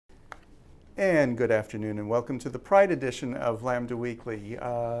And good afternoon and welcome to the Pride edition of Lambda Weekly.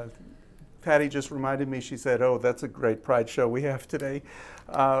 Patty just reminded me, she said, oh, that's a great Pride show we have today.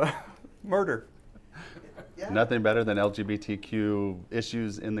 Murder. Yeah. Nothing better than LGBTQ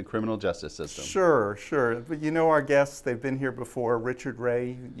issues in the criminal justice system. Sure, sure. But you know our guests, they've been here before. Richard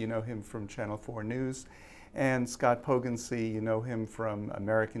Ray, you know him from Channel 4 News. And Scott Poggensee, you know him from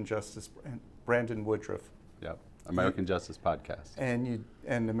American Justice, Brandon Woodruff. Yep. American Justice Podcast.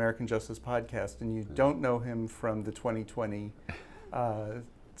 And American Justice Podcast. And you don't know him from the 2020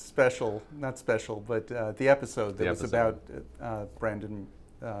 special, not special, but the episode that was about Brandon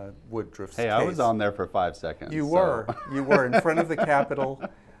Woodruff's case. Hey, I was on there for 5 seconds. You were in front of the Capitol.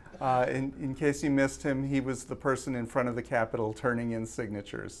 In case you missed him, he was the person in front of the Capitol turning in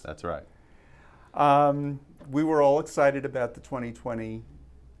signatures. That's right. We were all excited about the 2020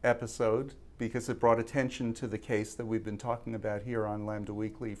 episode because it brought attention to the case that we've been talking about here on Lambda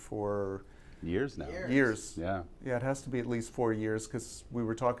Weekly for years now. Years. Yeah. Yeah, it has to be at least 4 years because we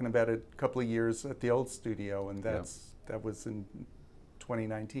were talking about it a couple of years at the old studio, and that was in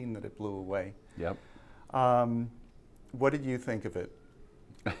 2019 that it blew away. Yep. What did you think of it?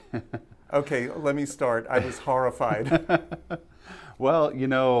 Okay, let me start. I was horrified. Well, you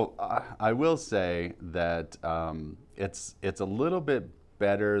know, I will say that it's a little bit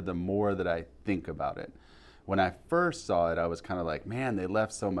better the more that I think about it. When I first saw it, I was kind of like, man, they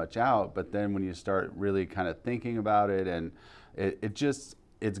left so much out. But then when you start really kind of thinking about it, and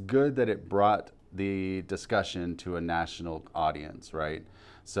it's good that it brought the discussion to a national audience, right?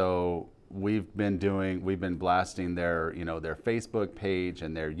 So we've been blasting their Facebook page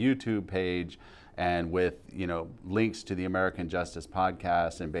and their YouTube page, and with links to the American Justice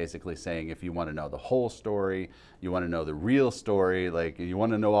Podcast, and basically saying, if you want to know the whole story, you want to know the real story, like you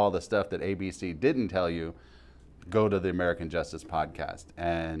want to know all the stuff that ABC didn't tell you, go to the American Justice Podcast.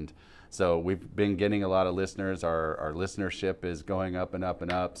 And so we've been getting a lot of listeners. Our listenership is going up and up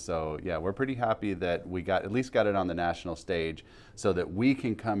and up. So yeah, we're pretty happy that we at least got it on the national stage so that we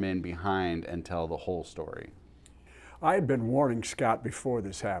can come in behind and tell the whole story. I had been warning Scott before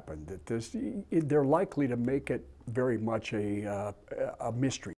this happened that they're likely to make it very much a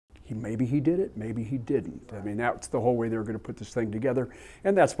mystery. Maybe he did it, maybe he didn't. I mean, that's the whole way they were going to put this thing together.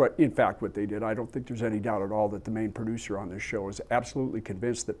 And that's in fact, what they did. I don't think there's any doubt at all that the main producer on this show is absolutely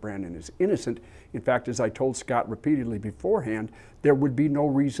convinced that Brandon is innocent. In fact, as I told Scott repeatedly beforehand, there would be no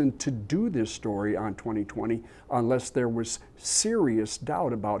reason to do this story on 2020 unless there was serious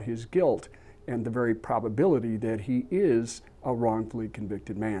doubt about his guilt and the very probability that he is a wrongfully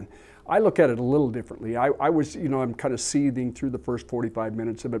convicted man. I look at it a little differently. I'm kind of seething through the first 45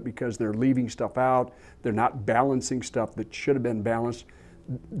 minutes of it because they're leaving stuff out. They're not balancing stuff that should have been balanced.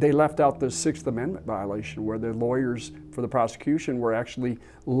 They left out the Sixth Amendment violation where the lawyers for the prosecution were actually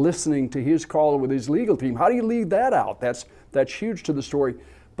listening to his call with his legal team. How do you leave that out? That's huge to the story.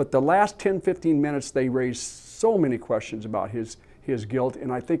 But the last 10, 15 minutes, they raised so many questions about his guilt.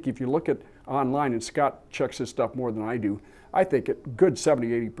 And I think if you look at online, and Scott checks this stuff more than I do, I think a good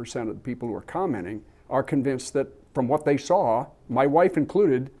 70–80% of the people who are commenting are convinced that from what they saw, my wife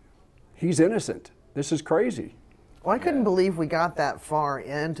included, he's innocent. This is crazy. Well, I couldn't believe we got that far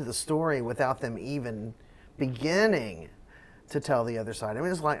into the story without them even beginning to tell the other side. I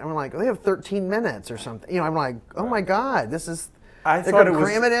mean, I'm like, they have 13 minutes or something. I'm like, oh my God, this is. They're going to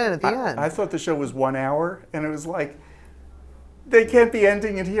cram it in at the end. I thought the show was 1 hour, and it was like, they can't be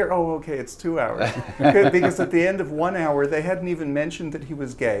ending it here. Oh, okay, it's 2 hours. Because at the end of 1 hour, they hadn't even mentioned that he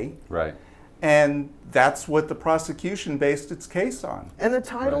was gay. Right. And that's what the prosecution based its case on. And the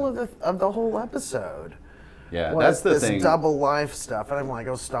title of the whole episode was that's the thing. This double life stuff. And I'm like,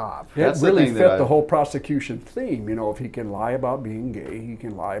 oh, stop. It really fit the whole prosecution theme. If he can lie about being gay, he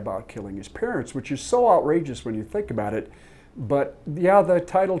can lie about killing his parents, which is so outrageous when you think about it. But yeah, the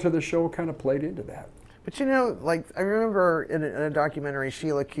title to the show kind of played into that. But like I remember in a documentary,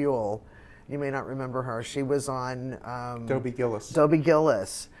 Sheila Kuehl, you may not remember her, she was on Dobie Gillis. Dobie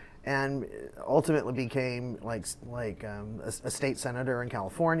Gillis, and ultimately became like a state senator in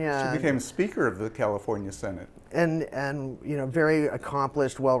California. She became Speaker of the California Senate. And very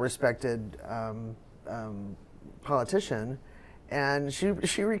accomplished, well-respected politician. And she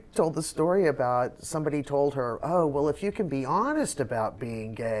told the story about somebody told her, oh, well, if you can be honest about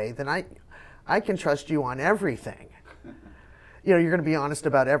being gay, then I can trust you on everything. You're going to be honest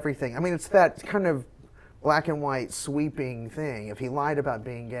about everything. I mean, it's that kind of black and white sweeping thing. If he lied about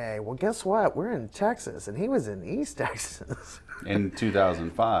being gay, well, guess what? We're in Texas, and he was in East Texas. In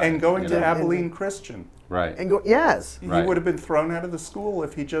 2005. And going to Abilene Christian. Right. And yes. He would have been thrown out of the school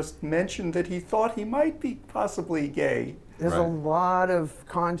if he just mentioned that he thought he might be possibly gay. There's a Right. lot of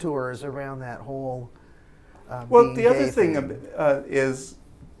contours around that whole. Well, being the other gay thing is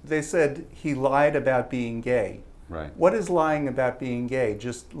they said he lied about being gay. Right. What is lying about being gay?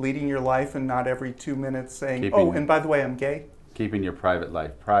 Just leading your life and not every 2 minutes saying, Keeping- oh, and by the way, I'm gay? Keeping your private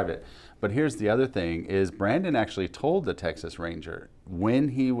life private. But here's the other thing is Brandon actually told the Texas Ranger when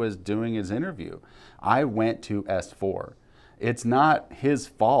he was doing his interview, I went to S4. It's not his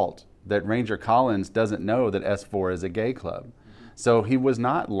fault that Ranger Collins doesn't know that S4 is a gay club. So he was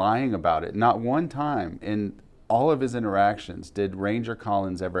not lying about it. Not one time in all of his interactions did Ranger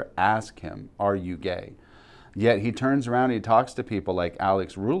Collins ever ask him, are you gay? Yet he turns around and he talks to people like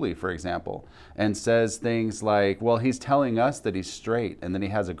Alex Ruley, for example, and says things like, well, he's telling us that he's straight and then he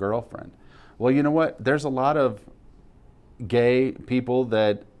has a girlfriend. Well, you know what? There's a lot of gay people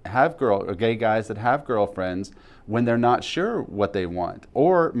that have gay guys that have girlfriends when they're not sure what they want.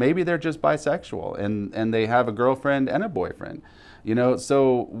 Or maybe they're just bisexual and they have a girlfriend and a boyfriend. You know,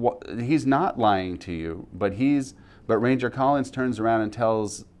 so he's not lying to you, but Ranger Collins turns around and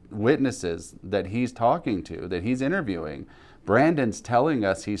tells witnesses that he's talking to, that he's interviewing, Brandon's telling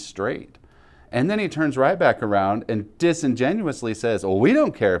us he's straight. And then he turns right back around and disingenuously says, well, we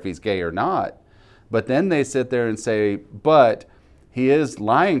don't care if he's gay or not. But then they sit there and say, but he is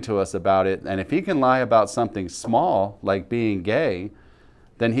lying to us about it. And if he can lie about something small, like being gay,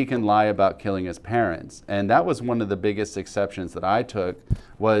 then he can lie about killing his parents. And that was one of the biggest exceptions that I took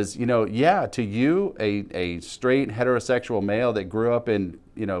was, you know, yeah, to you, a straight heterosexual male that grew up in,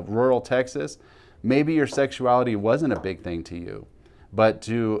 you know, rural Texas, maybe your sexuality wasn't a big thing to you. But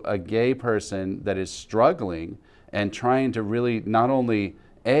to a gay person that is struggling and trying to really not only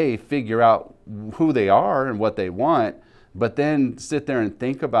figure out who they are and what they want, but then sit there and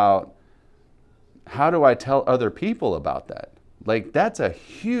think about, how do I tell other people about that? Like, that's a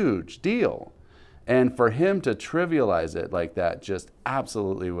huge deal. And for him to trivialize it like that just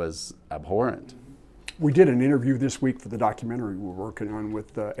absolutely was abhorrent. We did an interview this week for the documentary we're working on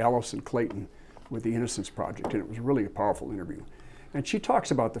with Allison Clayton with the Innocence Project, and it was really a powerful interview. And she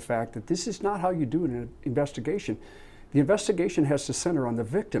talks about the fact that this is not how you do an investigation. The investigation has to center on the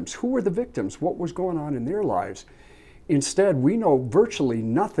victims. Who were the victims? What was going on in their lives? Instead, we know virtually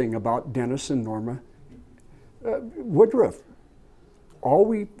nothing about Dennis and Norma Woodruff. All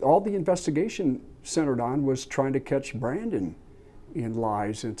the investigation centered on was trying to catch Brandon in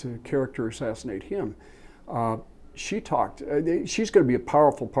lies and to character assassinate him. She talked, she's going to be a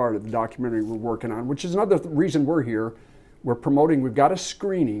powerful part of the documentary we're working on, which is another reason we're here. We're promoting, we've got a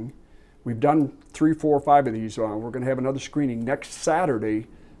screening. We've done 3, 4, 5 of these. We're going to have another screening next Saturday,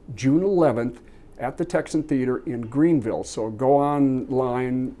 June 11th, at the Texan Theater in Greenville. So go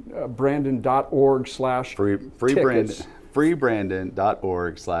online, brandon.org/tickets.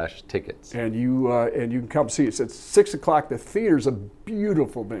 freebrandon.org/tickets. And you can come see us. It's 6 o'clock. The theater's a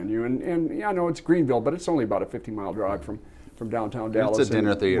beautiful venue. And yeah, I know it's Greenville, but it's only about a 50-mile drive from downtown Dallas. It's a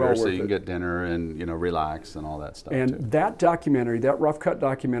dinner theater, well so you worth can it. get dinner and, you know, relax and all that stuff. And too. that documentary, that rough cut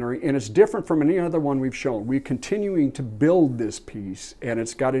documentary, and it's different from any other one we've shown. We're continuing to build this piece, and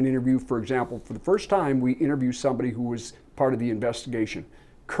it's got an interview, for example, for the first time we interview somebody who was part of the investigation.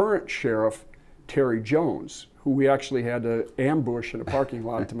 Current Sheriff Terry Jones, who we actually had to ambush in a parking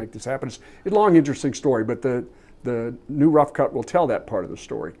lot to make this happen. It's a long, interesting story, but the new rough cut will tell that part of the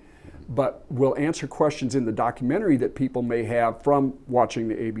story. But we'll answer questions in the documentary that people may have from watching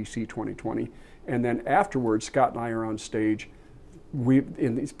the ABC 2020. And then afterwards, Scott and I are on stage.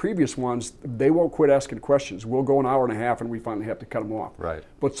 In these previous ones, they won't quit asking questions. We'll go an hour and a half and we finally have to cut them off. Right.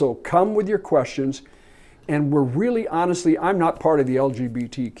 But so come with your questions. And we're really, honestly, I'm not part of the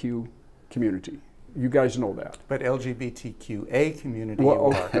LGBTQ community. You guys know that. But LGBTQA community,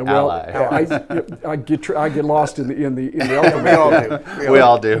 Well, you are. Ally. I get lost in the alphabet. We all do. We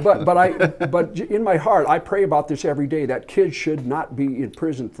all do. But in my heart, I pray about this every day. That kid should not be in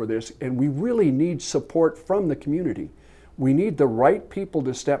prison for this, and we really need support from the community. We need the right people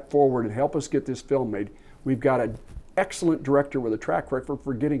to step forward and help us get this film made. We've got an excellent director with a track record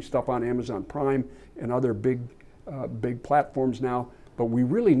for getting stuff on Amazon Prime and other big platforms now, but we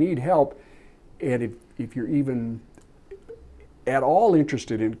really need help. And if you're even at all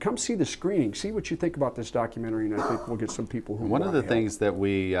interested in, come see the screening, see what you think about this documentary, and I think we'll get some people who One of the help. things that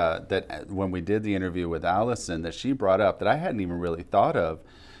we, that when we did the interview with Allison, that she brought up that I hadn't even really thought of,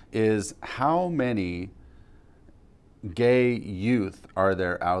 is how many gay youth are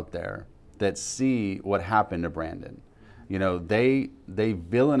there out there that see what happened to Brandon. You know, they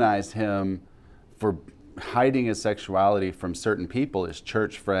villainized him for hiding his sexuality from certain people, his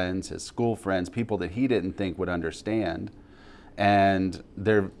church friends, his school friends, people that he didn't think would understand. And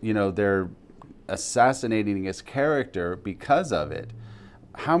they're assassinating his character because of it.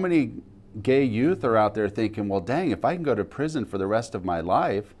 How many gay youth are out there thinking, well, dang, if I can go to prison for the rest of my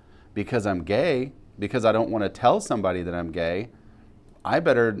life because I'm gay, because I don't want to tell somebody that I'm gay, I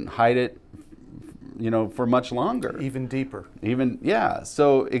better hide it, for much longer. Even deeper. Yeah,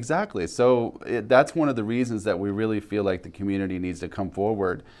 so exactly. So that's one of the reasons that we really feel like the community needs to come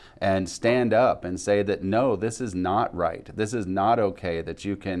forward and stand up and say that, no, this is not right. This is not okay that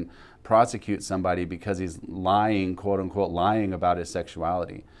you can prosecute somebody because he's lying, quote unquote, lying about his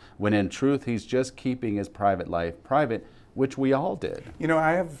sexuality, when in truth, he's just keeping his private life private, which we all did.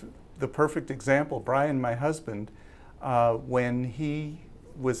 I have the perfect example. Brian, my husband, when he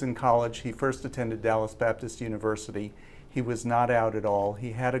was in college, he first attended Dallas Baptist University. He was not out at all.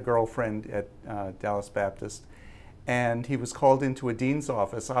 He had a girlfriend at Dallas Baptist, and he was called into a dean's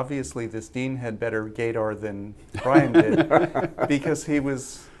office. Obviously, this dean had better gaydar than Brian did because he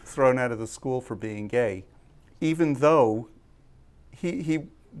was thrown out of the school for being gay, even though he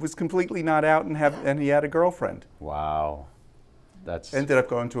was completely not out and he had a girlfriend. Wow. That's ended up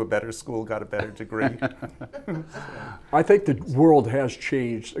going to a better school, got a better degree. I think the world has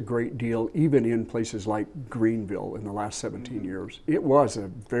changed a great deal, even in places like Greenville in the last 17 years. It was a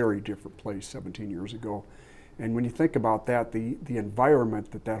very different place 17 years ago. And when you think about that, the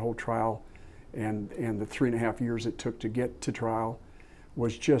environment that whole trial and the 3.5 years it took to get to trial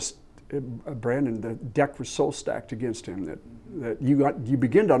was just, Brandon, the deck was so stacked against him that you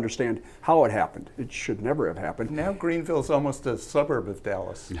begin to understand how it happened. It should never have happened. Now Greenville's almost a suburb of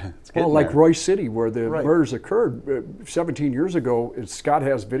Dallas. Well, like Royce City, where the murders occurred 17 years ago. Scott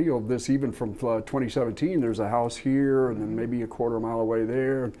has video of this even from 2017. There's a house here, and then maybe a quarter mile away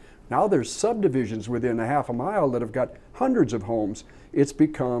there. Now there's subdivisions within a half a mile that have got hundreds of homes. It's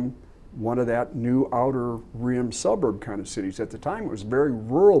become one of that new outer rim suburb kind of cities. At the time, it was a very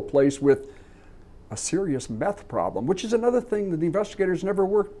rural place with a serious meth problem, which is another thing that the investigators never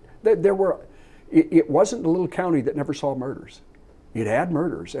worked. It wasn't a little county that never saw murders. It had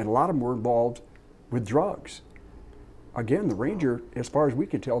murders, and a lot of them were involved with drugs. Again, the ranger, as far as we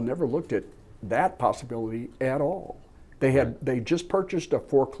could tell, never looked at that possibility at all. They just purchased a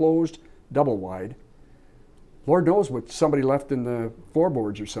foreclosed double wide. Lord knows what somebody left in the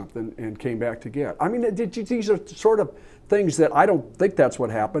floorboards or something and came back to get. I mean, these are sort of things that I don't think that's what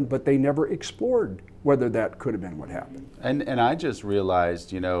happened, but they never explored whether that could have been what happened. And I just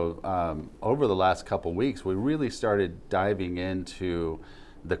realized, over the last couple weeks, we really started diving into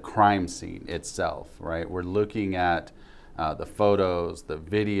the crime scene itself, right? We're looking at the photos, the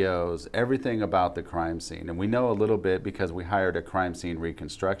videos, everything about the crime scene. And we know a little bit because we hired a crime scene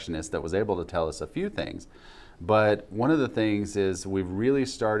reconstructionist that was able to tell us a few things. But one of the things is we've really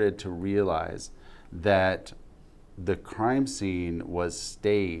started to realize that the crime scene was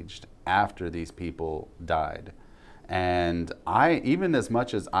staged after these people died. And even as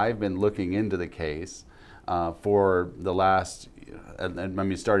much as I've been looking into the case for the last,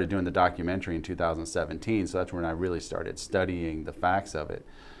 started doing the documentary in 2017, so that's when I really started studying the facts of it.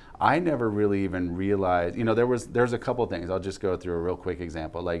 I never really even realized, there's a couple things. I'll just go through a real quick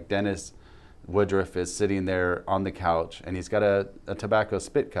example. Like Dennis Woodruff is sitting there on the couch and he's got a tobacco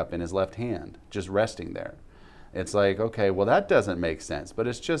spit cup in his left hand, just resting there. It's like, okay, well that doesn't make sense, but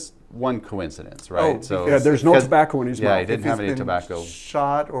it's just one coincidence, right? Oh, so yeah, there's no tobacco in his mouth. Yeah, he didn't have any been tobacco.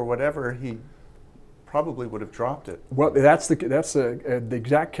 Shot or whatever, he probably would have dropped it. Well, that's the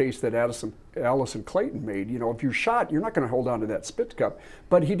exact case that Allison Clayton made. If you're shot, you're not going to hold on to that spit cup.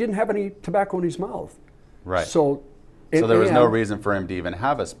 But he didn't have any tobacco in his mouth. Right. So there was no reason for him to even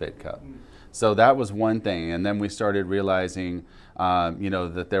have a spit cup. So that was one thing, and then we started realizing,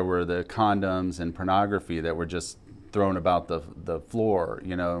 that there were the condoms and pornography that were just thrown about the floor,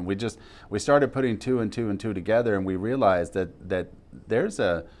 and we started putting two and two together, and we realized that there's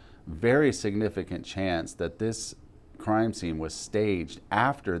a very significant chance that this crime scene was staged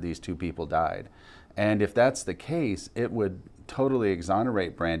after these two people died. And if that's the case, it would totally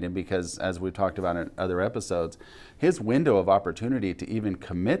exonerate Brandon because, as we talked about in other episodes, his window of opportunity to even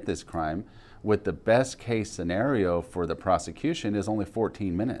commit this crime with the best case scenario for the prosecution is only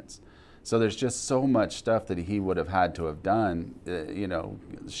 14 minutes. So there's just so much stuff that he would have had to have done,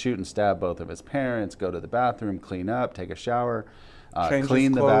 shoot and stab both of his parents, go to the bathroom, clean up, take a shower,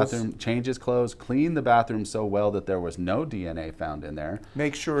 clean the bathroom, change his clothes, clean the bathroom so well that there was no DNA found in there.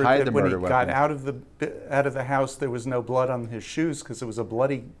 Make sure that when he got out of the house, there was no blood on his shoes because it was a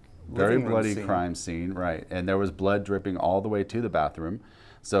bloody, very bloody crime scene, right? And there was blood dripping all the way to the bathroom.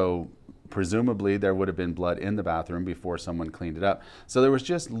 So presumably there would have been blood in the bathroom before someone cleaned it up. So there was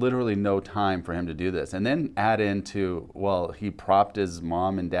just literally no time for him to do this. And then add into, well, he propped his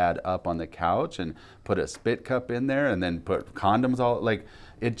mom and dad up on the couch and put a spit cup in there and then put condoms all, like,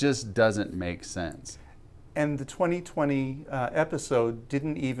 it just doesn't make sense. And the 2020 episode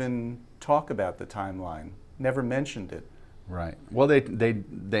didn't even talk about the timeline, never mentioned it. Right. Well,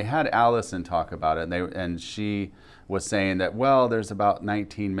 they had Allison talk about it, and she was saying that, well, there's about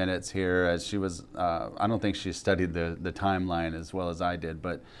 19 minutes here, as she was, I don't think she studied the timeline as well as I did,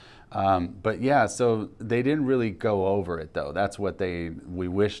 but yeah, so they didn't really go over it, though. That's what we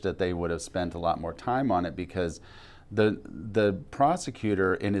wish that they would have spent a lot more time on it, because the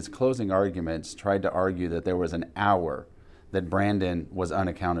prosecutor in his closing arguments tried to argue that there was an hour that Brandon was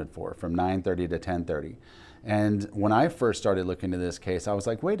unaccounted for, from 9:30 to 10:30. And when I first started looking into this case, I was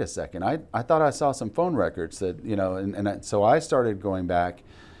like, wait a second, I thought I saw some phone records that, you know, so I started going back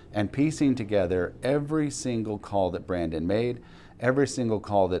and piecing together every single call that Brandon made, every single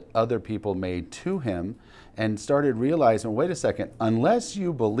call that other people made to him, and started realizing, wait a second, unless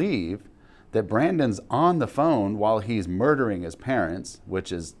you believe that Brandon's on the phone while he's murdering his parents,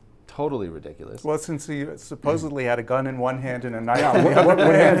 which is totally ridiculous. Well, since he supposedly had a gun in one hand and a knife Yeah, in the other.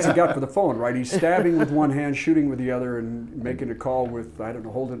 what hand's he got for the phone, right? He's stabbing with one hand, shooting with the other, and making a call with, I don't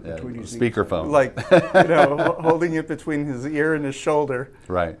know, holding it between his knees. Speakerphone. Like, you know, holding it between his ear and his shoulder.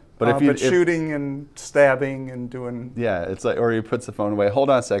 Right. But if shooting and stabbing and doing. Yeah, it's like, or he puts the phone away. Hold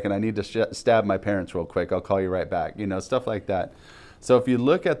on a second, I need to stab my parents real quick. I'll call you right back. You know, stuff like that. So if you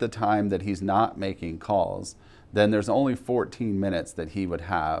look at the time that he's not making calls, then there's only 14 minutes that he would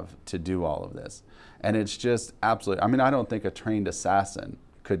have to do all of this. And it's just absolutely, I mean, I don't think a trained assassin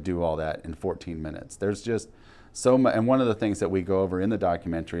could do all that in 14 minutes. There's just so much, and one of the things that we go over in the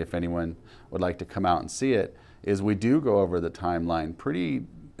documentary, if anyone would like to come out and see it, is we do go over the timeline pretty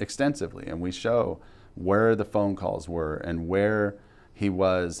extensively, and we show where the phone calls were and where he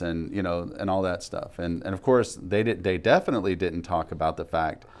was, and you know, and all that stuff. And of course, they definitely didn't talk about the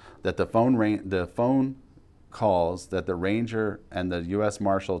fact that the phone calls that the ranger and the U.S.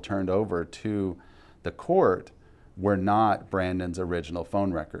 Marshal turned over to the court were not Brandon's original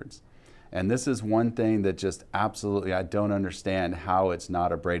phone records. And this is one thing that just absolutely, I don't understand how it's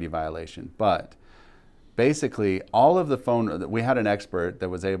not a Brady violation. But basically, all of the phone, we had an expert that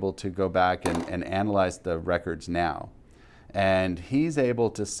was able to go back and analyze the records now. And he's able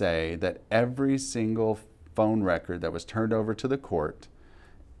to say that every single phone record that was turned over to the court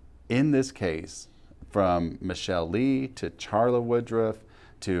in this case, from Michelle Lee to Charla Woodruff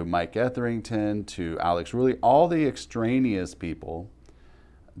to Mike Etherington to Alex Rulli, all the extraneous people,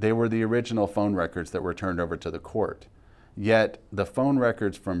 they were the original phone records that were turned over to the court. Yet the phone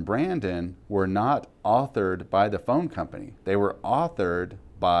records from Brandon were not authored by the phone company. They were authored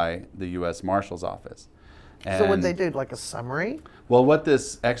by the U.S. Marshal's office. And so what they do, like a summary? Well, what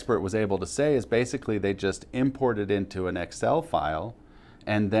this expert was able to say is basically they just imported into an Excel file,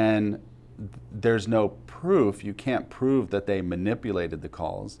 and then there's no proof. You can't prove that they manipulated the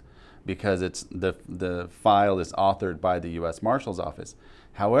calls because it's the file is authored by the U.S. Marshal's office.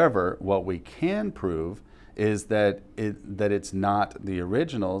 However, what we can prove is that it's not the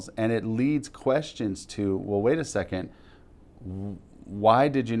originals, and it leads questions to, well, wait a second, why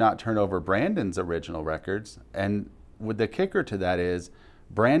did you not turn over Brandon's original records? And the kicker to that is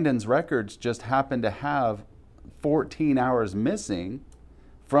Brandon's records just happen to have 14 hours missing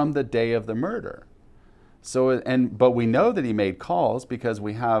from the day of the murder. So, but we know that he made calls because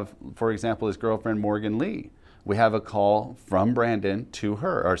we have, for example, his girlfriend Morgan Lee. We have a call from Brandon to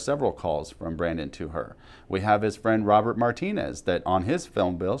her, or several calls from Brandon to her. We have his friend Robert Martinez that on his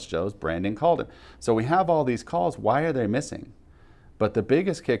film bill shows Brandon called him. So we have all these calls. Why are they missing? But the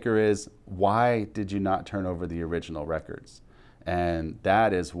biggest kicker is, why did you not turn over the original records? And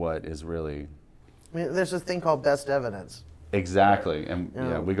that is what is really... I mean, there's this thing called best evidence. Exactly, and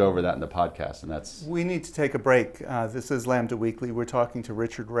yeah, we go over that in the podcast, and that's... We need to take a break. This is Lambda Weekly. We're talking to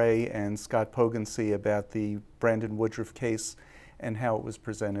Richard Ray and Scott Poggensee about the Brandon Woodruff case and how it was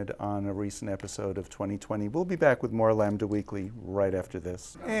presented on a recent episode of 2020. We'll be back with more Lambda Weekly right after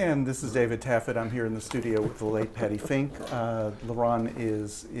this. And this is David Taffet. I'm here in the studio with the late Patty Fink. LaRon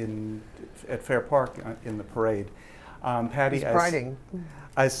is at Fair Park in the parade. Patty, He's priding.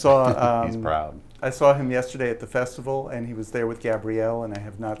 I saw... He's proud. I saw him yesterday at the festival, and he was there with Gabrielle, and I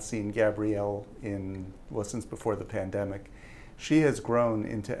have not seen Gabrielle since before the pandemic. She has grown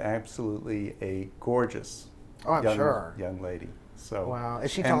into absolutely a gorgeous young lady. So, wow. Is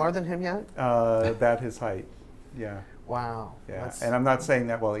she taller than him yet? About his height, yeah. Wow. Yeah, and I'm not saying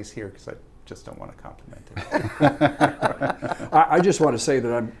that while he's here, because I just don't want to compliment it. I just want to say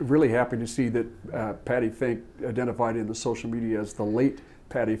that I'm really happy to see that Patty Fink identified in the social media as the late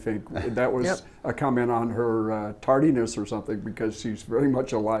Patty Fink. That was Yep. a comment on her tardiness or something, because she's very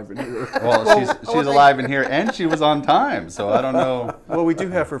much alive in here. Well, she's alive in here, and she was on time, so I don't know. Well, we do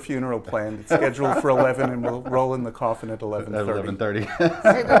have her funeral planned. It's scheduled for 11, and we'll roll in the coffin at 11:30. At 11:30.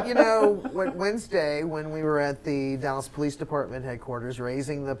 Hey, but you know, Wednesday when we were at the Dallas Police Department headquarters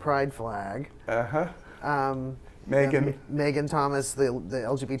raising the pride flag, Megan Thomas, the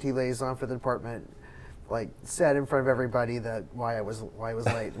LGBT liaison for the department, like said in front of everybody that why I was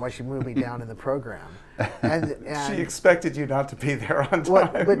late, why she moved me down in the program, and she expected you not to be there on time. Well,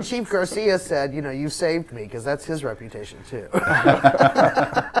 but Chief Garcia said, you know, you saved me, because that's his reputation too.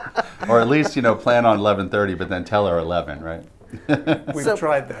 Or at least, you know, plan on 11:30, but then tell her 11, right? We've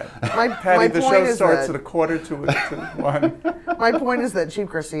tried that. my Patty, the show point starts is at a quarter to 1. My point is that Chief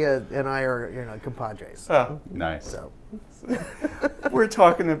Garcia and I are, you know, compadres. Oh, Nice. So. we're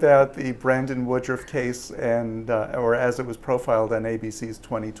talking about the Brandon Woodruff case, and or as it was profiled on ABC's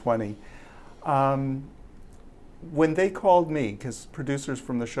 2020. When they called me, because producers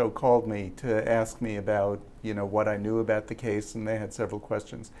from the show called me to ask me about, you know, what I knew about the case, and they had several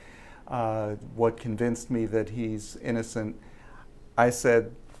questions. What convinced me that he's innocent? I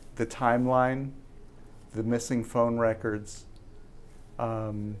said the timeline, the missing phone records,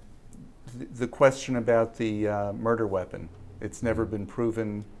 the question about the murder weapon. It's never been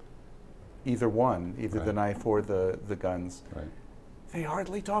proven, either one, either the knife or the guns. Right. They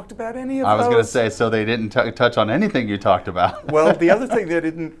hardly talked about any of I those. was going to say, so they didn't touch on anything you talked about. Well, the other thing they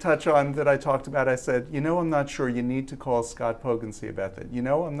didn't touch on that I talked about, I said, you know, I'm not sure, you need to call Scott Poggensee about that. You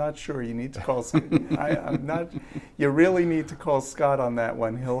know, I'm not sure, you need to call Scott. I'm not, you really need to call Scott on that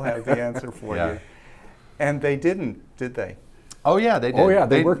one. He'll have the answer for you. And they didn't, did they? Oh, yeah, they did. Oh, yeah,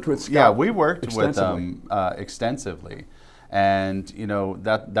 they worked with Scott. Yeah, we worked extensively. with them extensively. And, you know,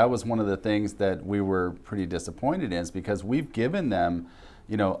 that was one of the things that we were pretty disappointed in, is because we've given them,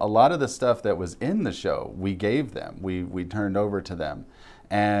 you know, a lot of the stuff that was in the show, we gave them, we turned over to them.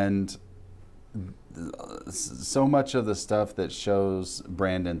 And so much of the stuff that shows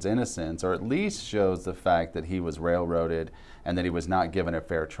Brandon's innocence, or at least shows the fact that he was railroaded and that he was not given a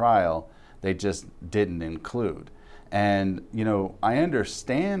fair trial, they just didn't include. And, you know, I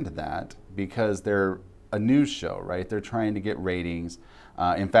understand that, because they're a news show, right? They're trying to get ratings.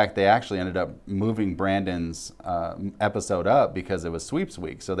 In fact, they actually ended up moving Brandon's episode up because it was sweeps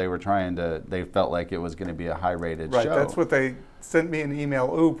week. So they were they felt like it was going to be a high-rated show. Right, that's what they sent me an email.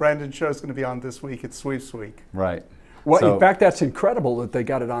 Oh, Brandon's show's going to be on this week. It's sweeps week. Right. Well, So, in fact, that's incredible that they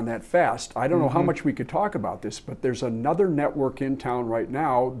got it on that fast. I don't know how much we could talk about this, but there's another network in town right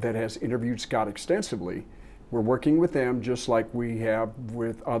now that has interviewed Scott extensively. We're working with them just like we have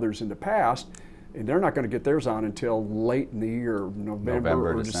with others in the past. And they're not going to get theirs on until late in the year,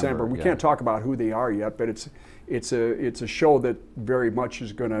 November or December. We can't talk about who they are yet, but it's a show that very much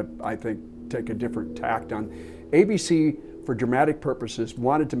is going to, I think, take a different tact on. ABC, for dramatic purposes,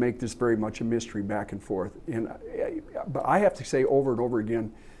 wanted to make this very much a mystery back and forth. But I have to say over and over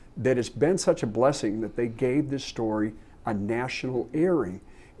again that it's been such a blessing that they gave this story a national airing.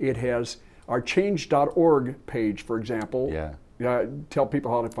 It has our change.org page, for example. Yeah. Tell people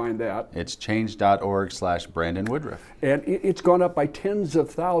how to find that. It's change.org/Brandon Woodruff. And it's gone up by tens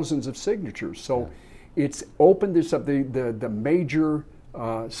of thousands of signatures. So it's opened this up. The major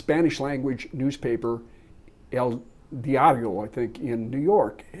Spanish language newspaper, El Diario, I think, in New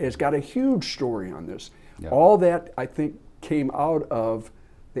York, has got a huge story on this. Yeah. All that, I think, came out of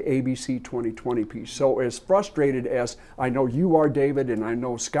the ABC 2020 piece. So as frustrated as I know you are, David, and I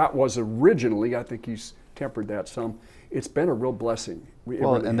know Scott was originally, I think he's tempered that some, it's been a real blessing.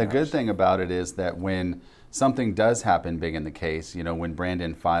 Well, and the good thing about it is that when something does happen big in the case, you know, when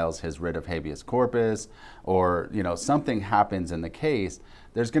Brandon files his writ of habeas corpus, or, you know, something happens in the case,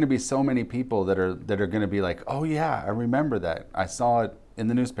 there's going to be so many people that are going to be like, oh yeah, I remember that. I saw it in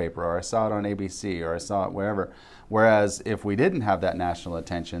the newspaper, or I saw it on ABC, or I saw it wherever. Whereas if we didn't have that national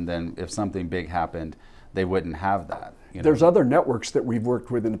attention, then if something big happened, they wouldn't have that. You know? There's other networks that we've worked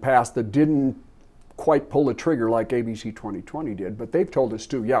with in the past that didn't quite pull the trigger like ABC 2020 did, but they've told us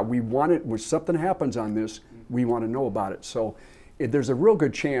too, yeah, we want it, when something happens on this, we want to know about it. So there's a real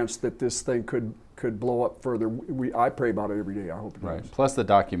good chance that this thing could blow up further. I pray about it every day. I hope it does. Plus the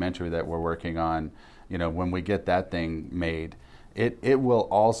documentary that we're working on, you know, when we get that thing made, it will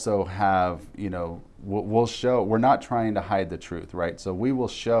also have, you know, we'll show, we're not trying to hide the truth, right? So we will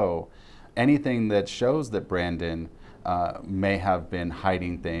show anything that shows that Brandon may have been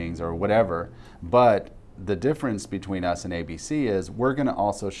hiding things or whatever, but the difference between us and ABC is we're going to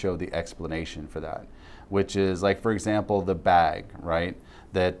also show the explanation for that, which is like, for example, the bag, right?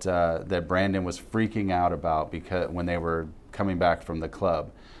 That Brandon was freaking out about because when they were coming back from the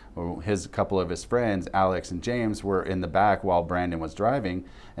club, a couple of his friends, Alex and James, were in the back while Brandon was driving,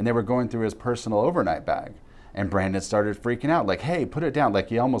 and they were going through his personal overnight bag. And Brandon started freaking out, like, "Hey, put it down!" Like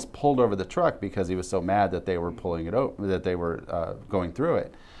he almost pulled over the truck because he was so mad that they were pulling it over, that they were going through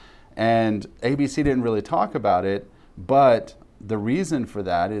it. And ABC didn't really talk about it, but the reason for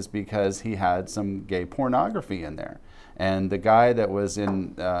that is because he had some gay pornography in there. And the guy that was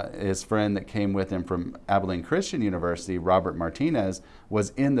in, his friend that came with him from Abilene Christian University, Robert Martinez, was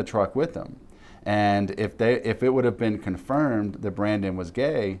in the truck with him. And if it would have been confirmed that Brandon was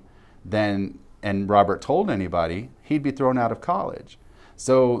gay, then, and Robert told anybody, he'd be thrown out of college.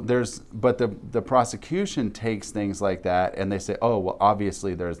 So but the prosecution takes things like that and they say, oh, well,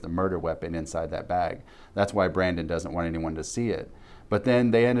 obviously there's the murder weapon inside that bag. That's why Brandon doesn't want anyone to see it. But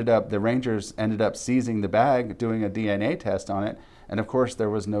then the Rangers ended up seizing the bag, doing a DNA test on it, and of course there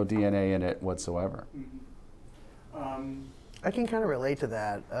was no DNA in it whatsoever. I can kind of relate to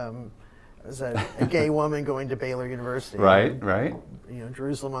that. As a gay woman going to Baylor University. Right. You know,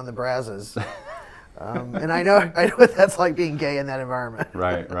 Jerusalem on the Brazos. And I know what that's like being gay in that environment.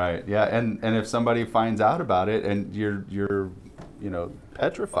 Right. Yeah, and if somebody finds out about it, and you're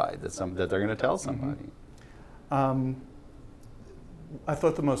petrified that they're going to tell somebody. I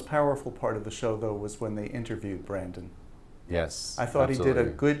thought the most powerful part of the show, though, was when they interviewed Brandon. Yes, I thought absolutely. He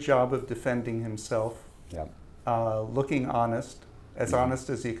did a good job of defending himself, looking honest, as honest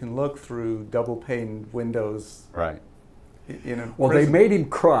as you can look through double-pane windows. Right. Well, they made him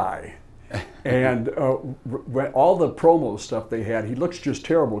cry. And all the promo stuff they had, he looks just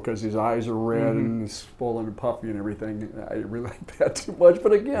terrible because his eyes are red and swollen and puffy and everything. I didn't really like that too much,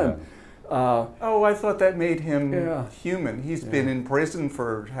 but again. I thought that made him human. He's been in prison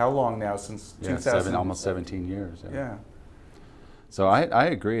for how long now? Since 2000? Almost 17 years. Yeah. So I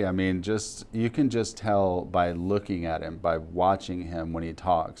agree. I mean, you can just tell by looking at him, by watching him when he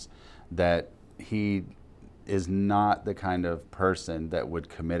talks, that he is not the kind of person that would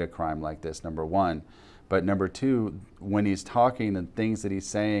commit a crime like this, number one. But number two, when he's talking and things that he's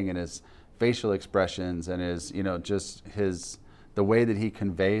saying and his facial expressions and his, the way that he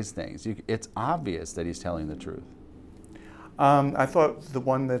conveys things, it's obvious that he's telling the truth. I thought the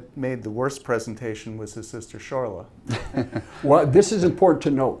one that made the worst presentation was his sister Charla. Well, this is important to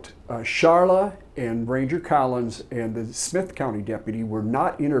note. Charla and Ranger Collins and the Smith County deputy were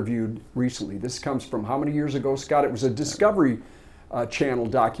not interviewed recently. This comes from how many years ago, Scott? It was a Discovery Channel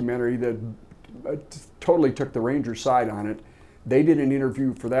documentary that totally took the Ranger side on it. They did an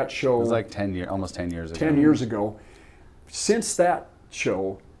interview for that show. It was like almost 10 years ago. 10 years ago. Since that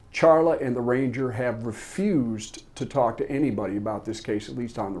show, Charla and the Ranger have refused to talk to anybody about this case, at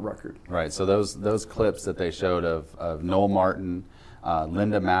least on the record. Right, so those clips that they showed of Noel Martin,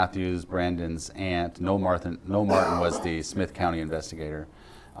 Linda Matthews, Brandon's aunt, Noel Martin was the Smith County investigator,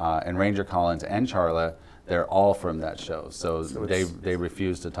 and Ranger Collins and Charla, they're all from that show. So they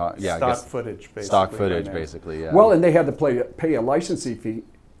refused to talk. Yeah, stock footage, basically. Stock footage, basically, yeah. Well, and they had to pay a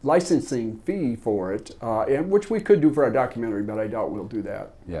licensing fee for it, and which we could do for our documentary, but I doubt we'll do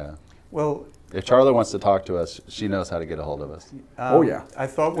that. Yeah. Well, if Charla wants to talk to us, she knows how to get a hold of us. Oh yeah. I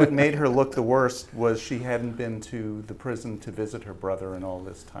thought what made her look the worst was she hadn't been to the prison to visit her brother in all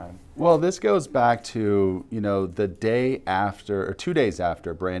this time. Well, this goes back to, the day after, or 2 days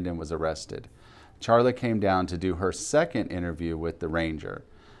after Brandon was arrested. Charla came down to do her second interview with the Ranger.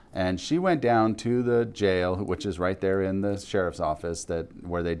 And she went down to the jail, which is right there in the sheriff's office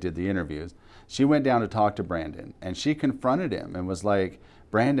where they did the interviews. She went down to talk to Brandon, and she confronted him and was like,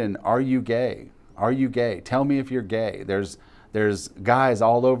 "Brandon, are you gay? Are you gay? Tell me if you're gay. There's guys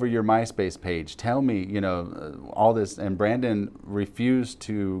all over your MySpace page. Tell me, all this." And Brandon refused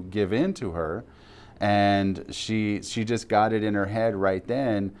to give in to her, and she just got it in her head right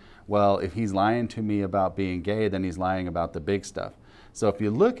then, well, if he's lying to me about being gay, then he's lying about the big stuff. So if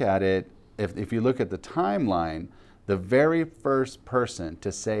you look at it, if you look at the timeline, the very first person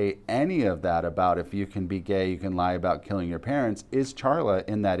to say any of that about if you can be gay, you can lie about killing your parents, is Charla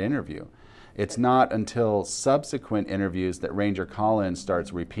in that interview. It's not until subsequent interviews that Ranger Collins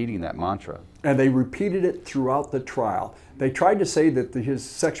starts repeating that mantra. And they repeated it throughout the trial. They tried to say that his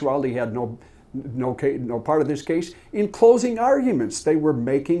sexuality had no part of this case. In closing arguments, they were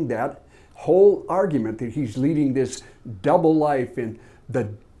making that whole argument that he's leading this double life and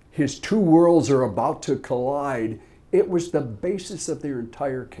his two worlds are about to collide. It was the basis of their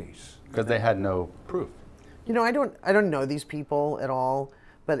entire case. Because they had no proof. I don't know these people at all,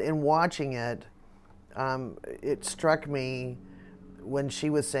 but in watching it, it struck me when she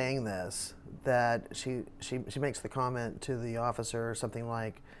was saying this that she makes the comment to the officer or something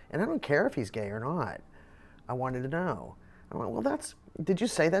like, and I don't care if he's gay or not. I wanted to know. I went, well, did you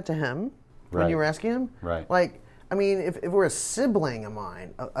say that to him when you were asking him? Right. Like, I mean, if it were a sibling of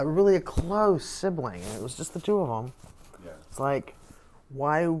mine, a really close sibling, and it was just the two of them, it's like,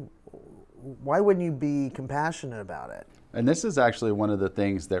 why wouldn't you be compassionate about it? And this is actually one of the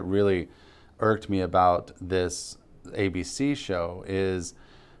things that really irked me about this ABC show is,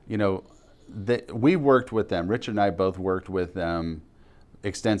 you know, that we worked with them. Richard and I both worked with them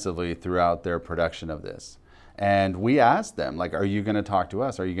extensively throughout their production of this. And we asked them, like, are you going to talk to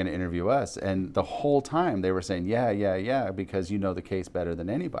us? Are you going to interview us? And the whole time they were saying, yeah, because you know the case better than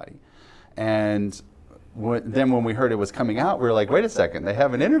anybody. And then when we heard it was coming out, we were like, wait a second, they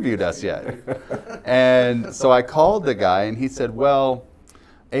haven't interviewed us yet. And so I called the guy and he said, well,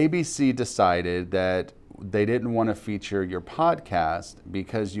 ABC decided that they didn't want to feature your podcast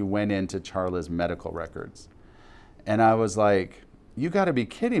because you went into Charla's medical records. And I was like, you got to be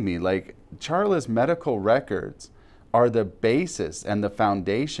kidding me. Like, Charla's medical records are the basis and the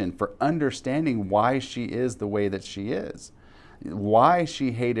foundation for understanding why she is the way that she is, why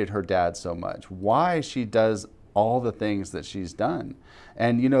she hated her dad so much, why she does all the things that she's done.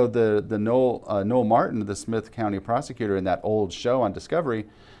 And you know, the Noel Martin, the Smith County prosecutor in that old show on Discovery,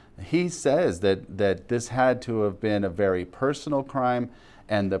 he says that this had to have been a very personal crime,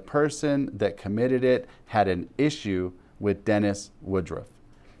 and the person that committed it had an issue with Dennis Woodruff.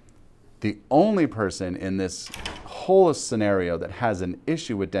 The only person in this whole scenario that has an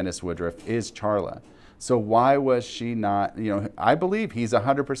issue with Dennis Woodruff is Charla. So why was she not, you know, I believe he's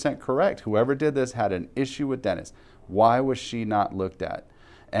 100% correct. Whoever did this had an issue with Dennis. Why was she not looked at?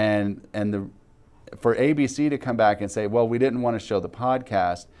 And for ABC to come back and say, well, we didn't want to show the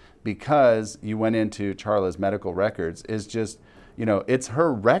podcast because you went into Charla's medical records is just, you know, it's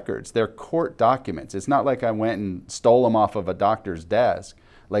her records. They're court documents. It's not like I went and stole them off of a doctor's desk.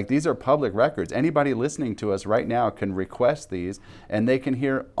 Like, these are public records. Anybody listening to us right now can request these and they can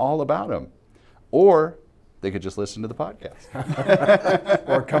hear all about them. Or they could just listen to the podcast.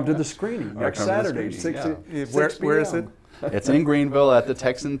 Or come to the screening next Saturday, 6 Where is it? It's in Greenville at the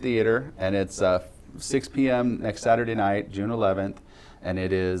Texan Theater, and it's 6 p.m. next Saturday night, June 11th. And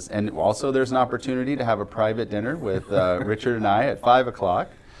it is, and also there's an opportunity to have a private dinner with Richard and I at 5 o'clock.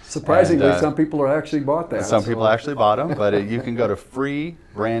 Surprisingly, some people are actually bought that. Some people actually bought them, but you can go to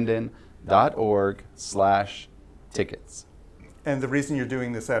freebrandon.org/tickets. And the reason you're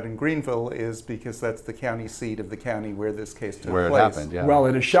doing this out in Greenville is because that's the county seat of the county where this case took Where place. it happened, yeah. Well,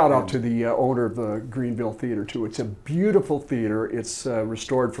 and a shout out to the owner of the Greenville Theater, too. It's a beautiful theater. It's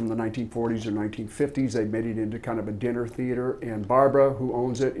restored from the 1940s or 1950s. They made it into kind of a dinner theater. And Barbara, who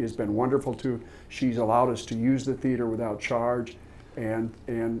owns it, has been wonderful, too. She's allowed us to use the theater without charge. And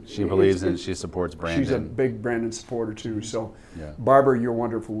she believes and she supports Brandon. She's a big Brandon supporter, too. So, yeah. Barbara, you're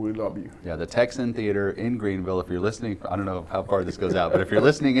wonderful. We love you. Yeah, the Texan Theater in Greenville. If you're listening, I don't know how far this goes out, but if you're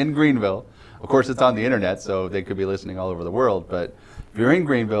listening in Greenville, of course it's on the internet, so they could be listening all over the world. But if you're in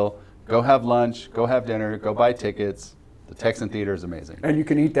Greenville, go have lunch, go have dinner, go buy tickets. The Texan Theater is amazing. And you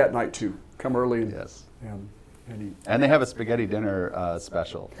can eat that night, too. Come early and, yes. and eat. And they have a spaghetti dinner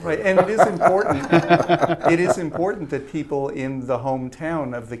special. Right, and it is important. It is important that people in the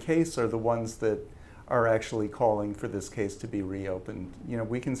hometown of the case are the ones that are actually calling for this case to be reopened. You know,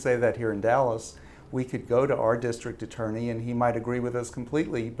 we can say that here in Dallas. We could go to our district attorney and he might agree with us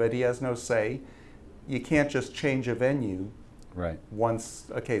completely, but he has no say. You can't just change a venue once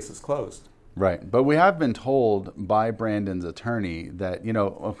a case is closed. Right, but we have been told by Brandon's attorney that, you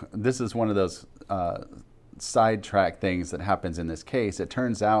know, this is one of those sidetrack things that happens in this case. It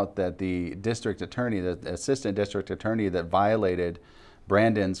turns out that the district attorney, the assistant district attorney that violated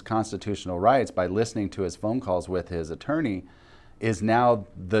Brandon's constitutional rights by listening to his phone calls with his attorney is now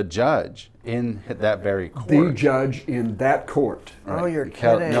the judge in that very court. The judge in that court. Oh, you're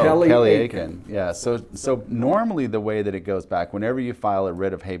kidding. Kelly Aiken. Yeah, so normally the way that it goes back, whenever you file a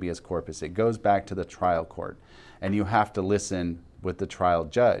writ of habeas corpus, it goes back to the trial court and you have to listen with the trial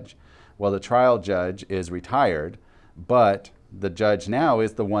judge. Well, the trial judge is retired, but the judge now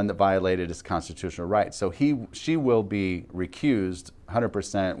is the one that violated his constitutional rights. So she will be recused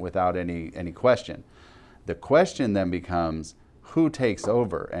 100% without any question. The question then becomes, who takes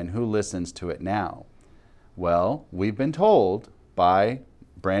over and who listens to it now? Well, we've been told by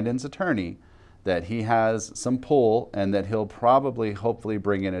Brandon's attorney that he has some pull and that he'll probably, hopefully,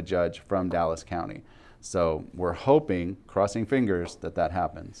 bring in a judge from Dallas County. So we're hoping, crossing fingers, that that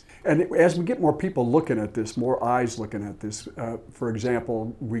happens. And as we get more people looking at this, more eyes looking at this, for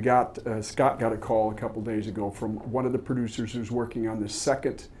example, we got, Scott got a call a couple days ago from one of the producers who's working on the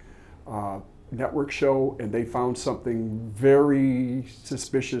second network show, and they found something very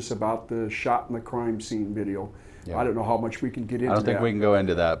suspicious about the shot in the crime scene video. Yeah. I don't know how much we can get into that. I don't think we can go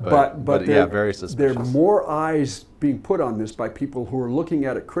into that, but yeah, very suspicious. There are more eyes being put on this by people who are looking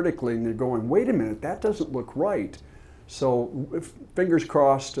at it critically, and they're going, wait a minute, that doesn't look right. So fingers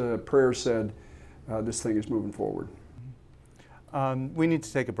crossed, prayers said, this thing is moving forward. We need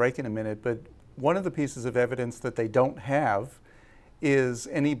to take a break in a minute, but one of the pieces of evidence that they don't have is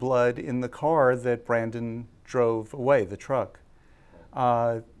any blood in the car that Brandon drove away, the truck.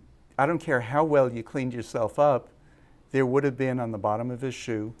 I don't care how well you cleaned yourself up, there would have been on the bottom of his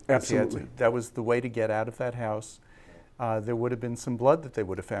shoe. Absolutely. That was the way to get out of that house. There would have been some blood that they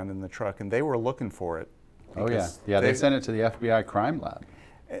would have found in the truck, and they were looking for it. Oh yeah, yeah. They sent it to the FBI crime lab.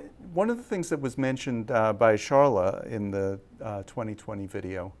 One of the things that was mentioned by Charla in the 2020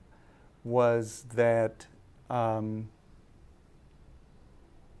 video was that,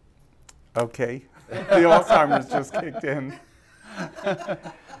 okay, the Alzheimer's just kicked in.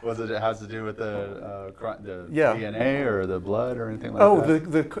 Was it has to do with the Yeah. DNA or the blood or anything like Oh,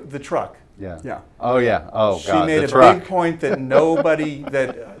 that? the truck. Yeah. Yeah. Oh yeah. Oh She God. made the a truck. big point that nobody,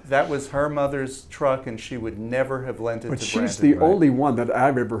 that was her mother's truck and she would never have lent it But to she's Brandon. the only one that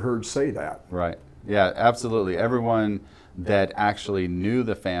I've ever heard say that. Right. Yeah. Absolutely. Everyone that actually knew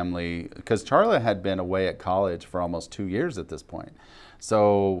the family, because Charla had been away at college for almost 2 years at this point,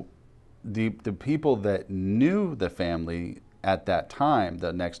 so the people that knew the family at that time,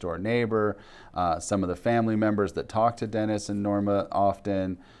 the next door neighbor, some of the family members that talked to Dennis and Norma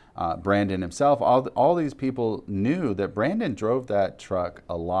often, Brandon himself, all these people knew that Brandon drove that truck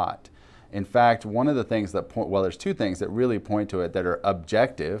a lot. In fact, one of the things that well, there's two things that really point to it that are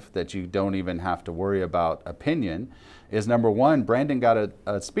objective, that you don't even have to worry about opinion, is number one, Brandon got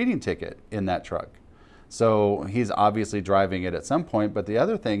a speeding ticket in that truck. So he's obviously driving it at some point, but the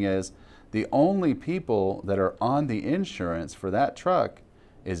other thing is, the only people that are on the insurance for that truck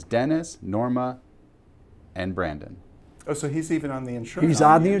is Dennis, Norma, and Brandon. Oh, so he's even on the insurance? He's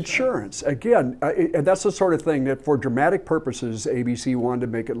on the insurance. Again, and that's the sort of thing that for dramatic purposes, ABC wanted to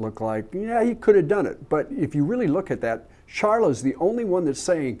make it look like, yeah, he could have done it. But if you really look at that, Charla's the only one that's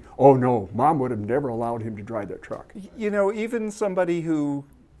saying, oh no, Mom would have never allowed him to drive that truck. You know, even somebody who,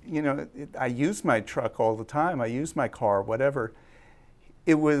 you know, I use my truck all the time, I use my car, whatever.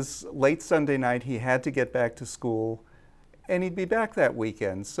 It was late Sunday night, he had to get back to school, and he'd be back that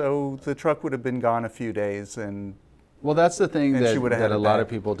weekend. So the truck would have been gone a few days, and well, that's the thing and that, she would have had that a it lot back. of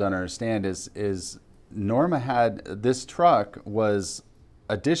people don't understand is Norma had, this truck was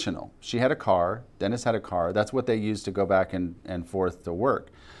additional. She had a car, Dennis had a car, that's what they used to go back and forth to work.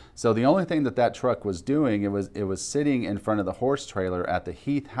 So the only thing that that truck was doing, it was sitting in front of the horse trailer at the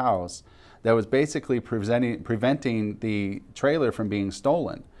Heath house that was basically preventing the trailer from being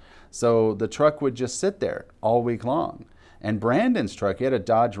stolen. So the truck would just sit there all week long. And Brandon's truck, he had a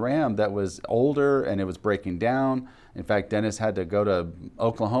Dodge Ram that was older and it was breaking down. In fact, Dennis had to go to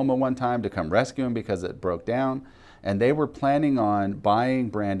Oklahoma one time to come rescue him because it broke down. And they were planning on buying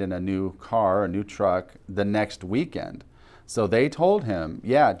Brandon a new car, a new truck, the next weekend. So they told him,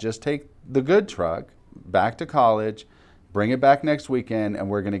 yeah, just take the good truck back to college, bring it back next weekend, and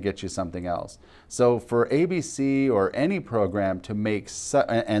we're going to get you something else. So for ABC or any program to make,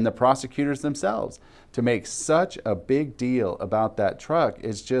 and the prosecutors themselves, to make such a big deal about that truck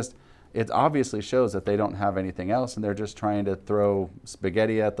is just, it obviously shows that they don't have anything else and they're just trying to throw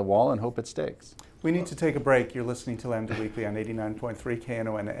spaghetti at the wall and hope it sticks. We need to take a break. You're listening to Lambda Weekly on 89.3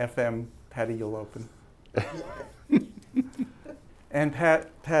 KNON FM. Patty, you'll open. And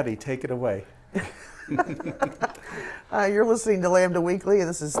Patty, take it away. You're listening to Lambda Weekly.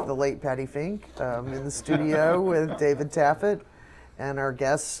 This is the late Patty Fink in the studio with David Taffet and our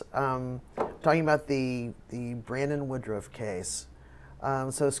guests talking about the Brandon Woodruff case.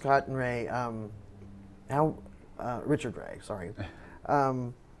 So Scott and Ray, Richard Ray, sorry.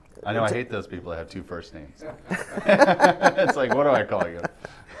 I know I hate those people that have two first names. It's like, what do I call you?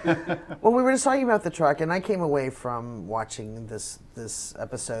 Well, we were just talking about the truck, and I came away from watching this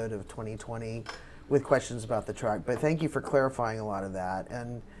episode of 2020 with questions about the truck. But thank you for clarifying a lot of that.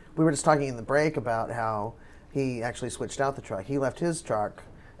 And we were just talking in the break about how he actually switched out the truck. He left his truck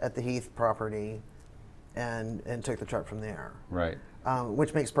at the Heath property and took the truck from there. Right.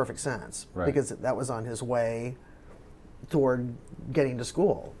 Which makes perfect sense, Right. because that was on his way toward getting to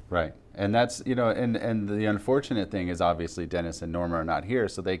school. Right. And that's, you know, and the unfortunate thing is obviously Dennis and Norma are not here,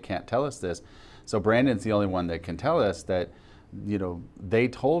 so they can't tell us this. So Brandon's the only one that can tell us that, you know, they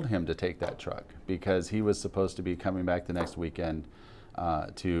told him to take that truck because he was supposed to be coming back the next weekend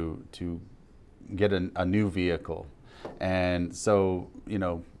to get a new vehicle. And so, you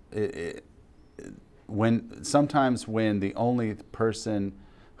know, sometimes when the only person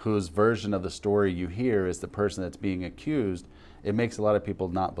whose version of the story you hear is the person that's being accused, it makes a lot of people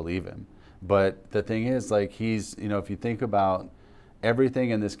not believe him. But the thing is, like, he's, you know, if you think about everything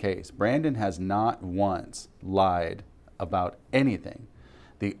in this case, Brandon has not once lied about anything.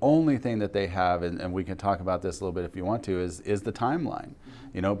 The only thing that they have, and we can talk about this a little bit if you want to, is the timeline.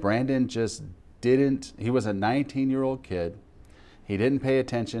 You know, Brandon just didn't, he was a 19-year-old kid. He didn't pay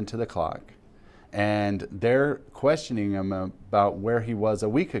attention to the clock. And they're questioning him about where he was a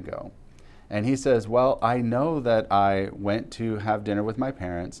week ago. And he says, well, I know that I went to have dinner with my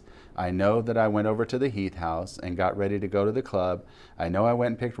parents. I know that I went over to the Heath house and got ready to go to the club. I know I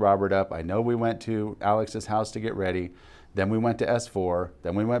went and picked Robert up. I know we went to Alex's house to get ready. Then we went to S4.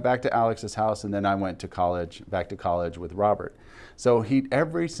 Then we went back to Alex's house, and then I went to college, back to college with Robert. So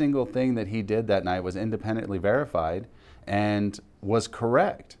every single thing that he did that night was independently verified and was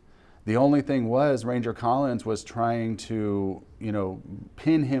correct. The only thing was Ranger Collins was trying to, you know,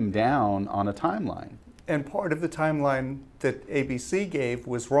 pin him down on a timeline. And part of the timeline that ABC gave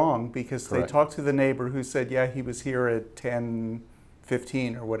was wrong because Correct. They talked to the neighbor who said, yeah, he was here at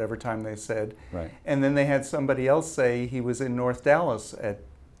 10:15 or whatever time they said. Right. And then they had somebody else say he was in North Dallas at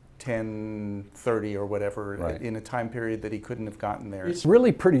 10:30 or whatever, right, in a time period that he couldn't have gotten there. It's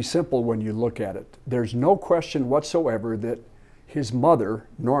really pretty simple when you look at it. There's no question whatsoever that his mother,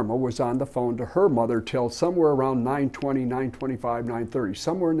 Norma, was on the phone to her mother till somewhere around 9:20, 9:25, 9:30,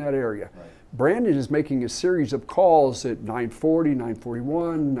 somewhere in that area. Right. Brandon is making a series of calls at 9:40,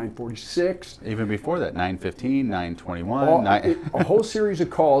 9:41, 9:46. Even before that, 9:15, 9:21. A whole series of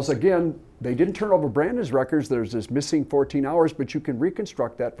calls. Again, they didn't turn over Brandon's records. There's this missing 14 hours, but you can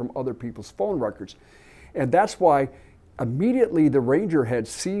reconstruct that from other people's phone records. And that's why immediately the ranger had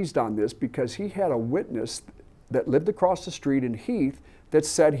seized on this, because he had a witness that lived across the street in Heath that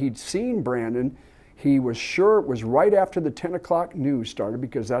said he'd seen Brandon. He was sure it was right after the 10 o'clock news started,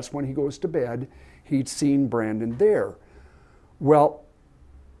 because that's when he goes to bed. He'd seen Brandon there. Well,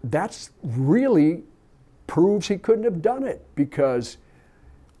 that's really proves he couldn't have done it, because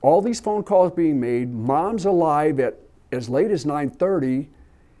all these phone calls being made, mom's alive at as late as 9:30.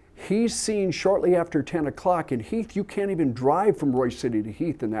 He's seen shortly after 10 o'clock in Heath. You can't even drive from Royce City to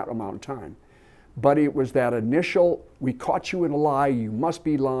Heath in that amount of time. But it was that initial, we caught you in a lie, you must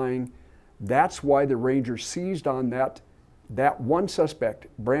be lying. That's why the ranger seized on that one suspect.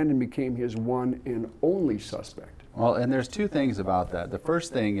 Brandon became his one and only suspect. Well, and there's two things about that. The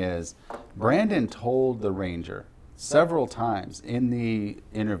first thing is Brandon told the ranger several times in the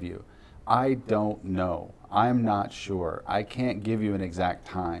interview, I don't know, I'm not sure, I can't give you an exact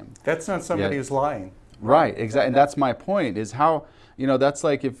time. That's not somebody who's lying. Right, exactly, and that's my point, is how, you know, that's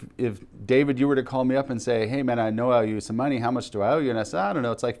like if David, you were to call me up and say, hey man, I know I owe you some money, how much do I owe you? And I said, I don't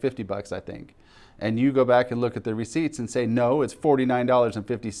know, it's like 50 bucks, I think. And you go back and look at the receipts and say, no, it's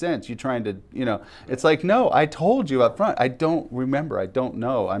 $49.50. You're trying to, you know, it's like, no, I told you up front. I don't remember. I don't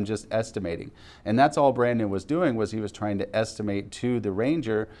know. I'm just estimating. And that's all Brandon was doing, was he was trying to estimate to the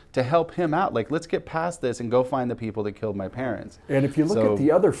ranger to help him out. Like, let's get past this and go find the people that killed my parents. And if you look at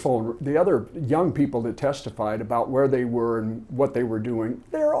the other young people that testified about where they were and what they were doing,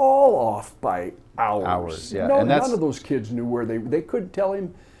 they're all off by hours. Hours, yeah. No, and none of those kids knew where they couldn't tell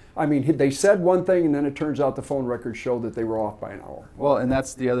him. I mean, they said one thing, and then it turns out the phone records show that they were off by an hour. Well, and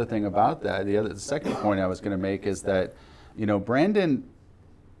that's the other thing about that. The second point I was going to make is that, you know, Brandon,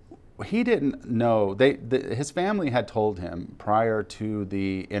 he didn't know. His family had told him prior to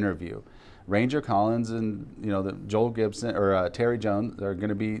the interview, Ranger Collins and, you know, Joel Gibson or Terry Jones are going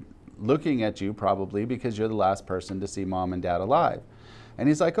to be looking at you probably because you're the last person to see mom and dad alive. And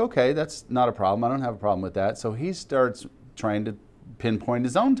he's like, okay, that's not a problem. I don't have a problem with that. So he starts trying to pinpoint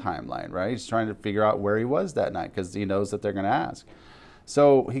his own timeline, right? He's trying to figure out where he was that night because he knows that they're going to ask.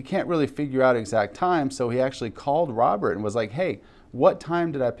 So he can't really figure out exact time, so he actually called Robert and was like, hey, what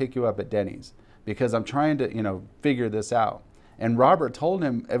time did I pick you up at Denny's? Because I'm trying to, you know, figure this out. And Robert told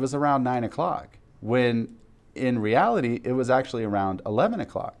him it was around 9 o'clock, when in reality, it was actually around 11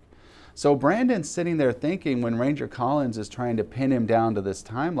 o'clock. So Brandon's sitting there thinking, when Ranger Collins is trying to pin him down to this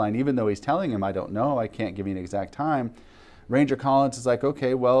timeline, even though he's telling him, I don't know, I can't give you an exact time, Ranger Collins is like,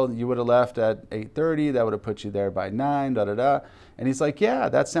 okay, well, you would have left at 8:30. That would have put you there by 9, da-da-da. And he's like, yeah,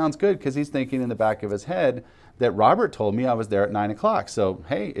 that sounds good, because he's thinking in the back of his head that Robert told me I was there at 9 o'clock. So,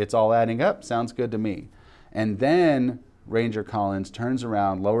 hey, it's all adding up. Sounds good to me. And then Ranger Collins turns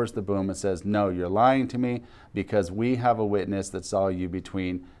around, lowers the boom, and says, "No, you're lying to me because we have a witness that saw you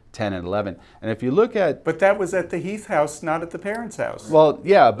between 10 and 11. And if you look at... But that was at the Heath house, not at the parents' house. Well,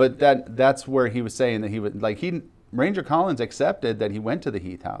 yeah, but that's where he was saying that he would, like, Ranger Collins accepted that he went to the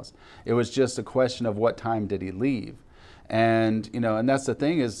Heath house. It was just a question of what time did he leave. And, you know, and that's the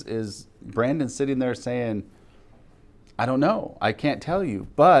thing is Brandon sitting there saying, I don't know, I can't tell you,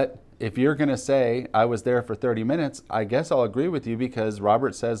 but if you're going to say I was there for 30 minutes, I guess I'll agree with you because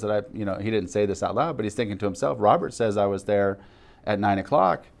Robert says that he didn't say this out loud, but he's thinking to himself, Robert says I was there at 9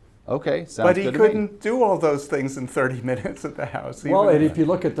 o'clock. Okay, sounds but good he to couldn't me. do all those things in 30 minutes at the house. Well, and if you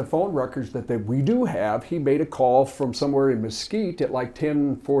look at the phone records that we do have, he made a call from somewhere in Mesquite at like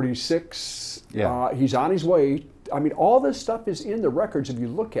 10:46. Yeah. He's on his way. I mean, all this stuff is in the records if you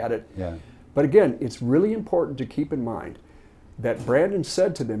look at it. Yeah. But again, it's really important to keep in mind that Brandon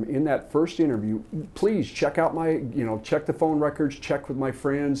said to them in that first interview, please check out check the phone records, check with my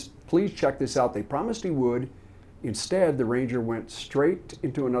friends, please check this out. They promised he would. Instead, the ranger went straight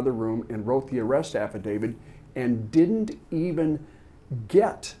into another room and wrote the arrest affidavit and didn't even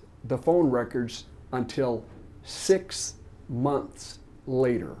get the phone records until 6 months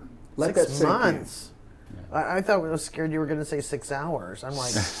later. Let that 6 sink in. months. I thought I was scared you were going to say 6 hours. I'm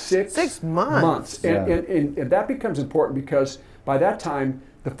like, 6 months. And, and that becomes important because by that time,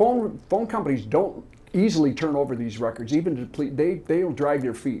 the phone companies don't easily turn over these records. Even they'll drag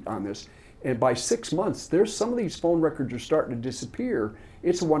their feet on this. And by 6 months, there's some of these phone records are starting to disappear.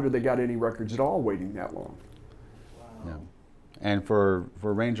 It's a wonder they got any records at all waiting that long. Wow. Yeah. And for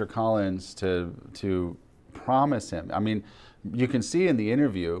Ranger Collins to promise him, I mean, you can see in the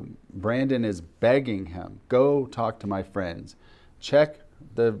interview, Brandon is begging him, go talk to my friends, check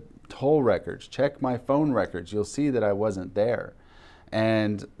the toll records, check my phone records, you'll see that I wasn't there.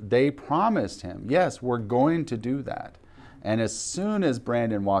 And they promised him, yes, we're going to do that. And as soon as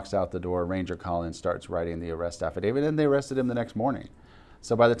Brandon walks out the door, Ranger Collins starts writing the arrest affidavit, and they arrested him the next morning.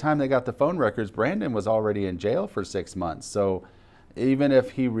 So by the time they got the phone records, Brandon was already in jail for 6 months. So even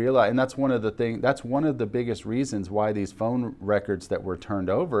if he realized, and that's one of the biggest reasons why these phone records that were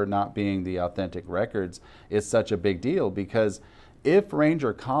turned over, not being the authentic records, is such a big deal. Because if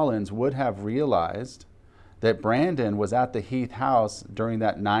Ranger Collins would have realized that Brandon was at the Heath house during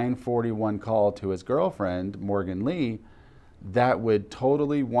that 9:41 call to his girlfriend, Morgan Lee, that would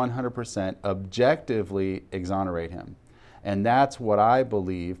totally 100% objectively exonerate him. And that's what I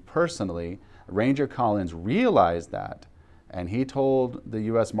believe personally. Ranger Collins realized that, and he told the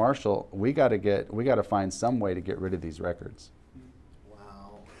U.S. Marshal, we got to find some way to get rid of these records.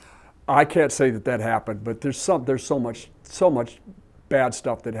 Wow. I can't say that happened, but there's so much bad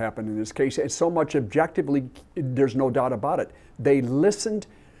stuff that happened in this case. It's so much objectively, there's no doubt about it. They listened,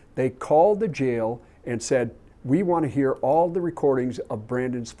 they called the jail and said, we want to hear all the recordings of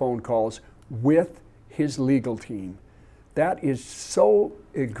Brandon's phone calls with his legal team. That is so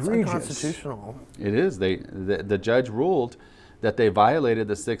egregious. It's unconstitutional. It is. The judge ruled that they violated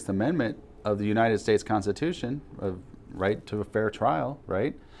the 6th Amendment of the United States Constitution, of right to a fair trial,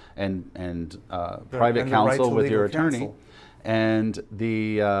 right, and private counsel with your attorney, counsel. And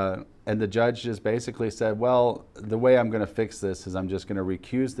the judge just basically said, well, the way I'm going to fix this is I'm just going to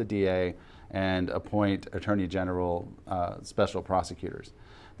recuse the DA and appoint Attorney General special prosecutors.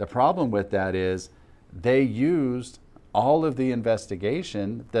 The problem with that is they used all of the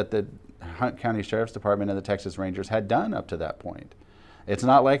investigation that the Hunt County Sheriff's Department and the Texas Rangers had done up to that point. It's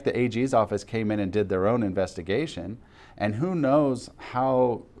not like the AG's office came in and did their own investigation, and who knows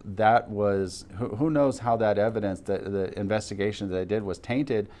how that was, who knows how that evidence, the investigation that they did was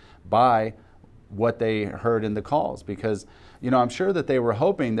tainted by what they heard in the calls. Because, you know, I'm sure that they were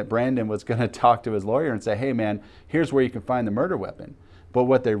hoping that Brandon was going to talk to his lawyer and say, hey man, here's where you can find the murder weapon. But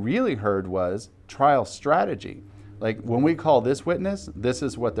what they really heard was trial strategy. Like, when we call this witness, this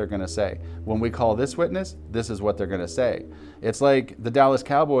is what they're going to say. When we call this witness, this is what they're going to say. It's like the Dallas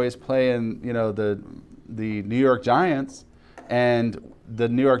Cowboys playing, you know, the New York Giants, and the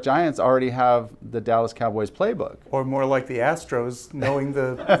New York Giants already have the Dallas Cowboys playbook. Or more like the Astros knowing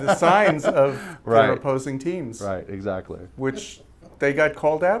the signs of Right. their opposing teams, Right, exactly. which they got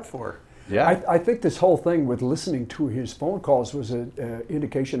called out for. Yeah. I think this whole thing with listening to his phone calls was an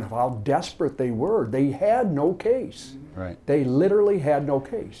indication of how desperate they were. They had no case. Right. They literally had no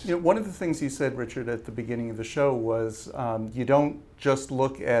case. You know, one of the things you said, Richard, at the beginning of the show was you don't just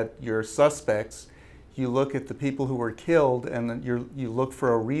look at your suspects, you look at the people who were killed, and then you look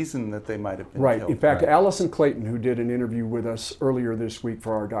for a reason that they might have been Right. killed. In fact, Right. Allison Clayton, who did an interview with us earlier this week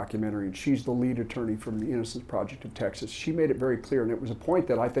for our documentary, and she's the lead attorney from the Innocence Project of Texas, she made it very clear, and it was a point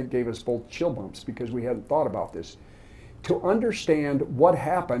that I think gave us both chill bumps because we hadn't thought about this. to understand what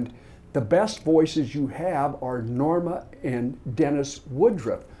happened, the best voices you have are Norma and Dennis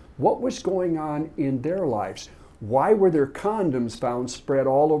Woodruff. What was going on in their lives? Why were there condoms found spread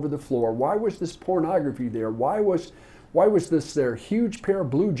all over the floor? Why was this pornography there? Why was this their huge pair of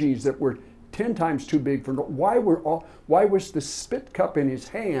blue jeans that were 10 times too big for? Why was the spit cup in his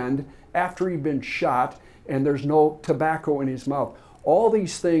hand after he'd been shot and there's no tobacco in his mouth? All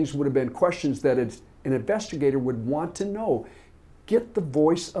these things would have been questions that an investigator would want to know. Get the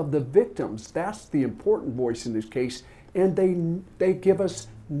voice of the victims. That's the important voice in this case. And they give us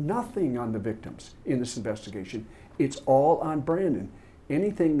nothing on the victims in this investigation. It's all on Brandon.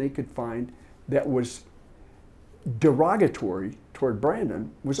 Anything they could find that was derogatory toward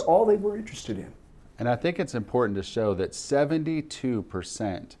Brandon was all they were interested in. And I think it's important to show that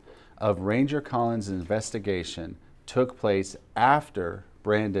 72% of Ranger Collins' investigation took place after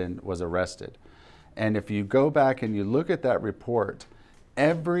Brandon was arrested. And if you go back and you look at that report,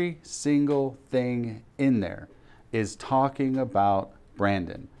 every single thing in there is talking about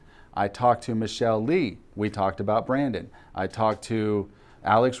Brandon. I talked to Michelle Lee, we talked about Brandon. I talked to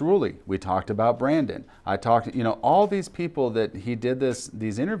Alex Ruley, we talked about Brandon. I talked to, all these people that he did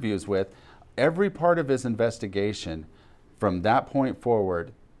these interviews with. Every part of his investigation from that point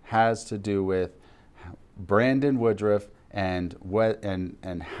forward has to do with Brandon Woodruff and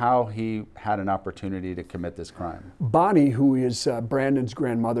how he had an opportunity to commit this crime. Bonnie, who is Brandon's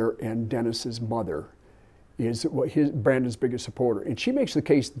grandmother and Dennis's mother, is Brandon's biggest supporter. And she makes the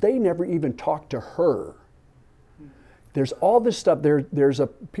case they never even talked to her. There's all this stuff. There's a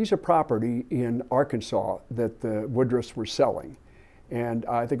piece of property in Arkansas that the Woodruffs were selling. And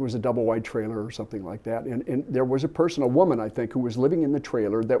I think it was a double wide trailer or something like that. And there was a woman, I think, who was living in the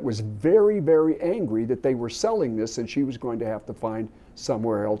trailer that was very, very angry that they were selling this and she was going to have to find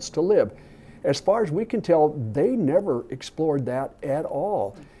somewhere else to live. As far as we can tell, they never explored that at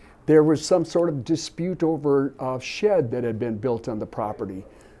all. There was some sort of dispute over a shed that had been built on the property.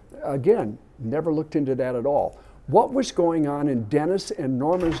 Again, never looked into that at all. What was going on in Dennis and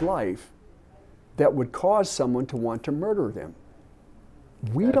Norma's life that would cause someone to want to murder them?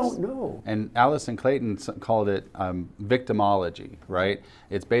 We don't know. And Allison Clayton called it victimology, right?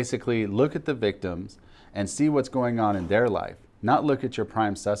 It's basically look at the victims and see what's going on in their life, not look at your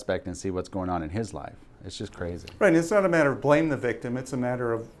prime suspect and see what's going on in his life. It's just crazy. Right, and it's not a matter of blame the victim, it's a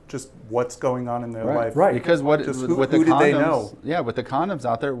matter of just what's going on in their life. Right. Because with the who condoms, did they know? Yeah, with the condoms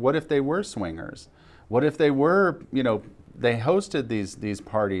out there, what if they were swingers? What if they were, they hosted these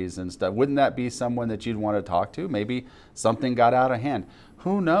parties and stuff? Wouldn't that be someone that you'd want to talk to? Maybe something got out of hand.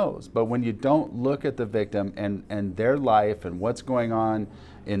 Who knows? But when you don't look at the victim and their life and what's going on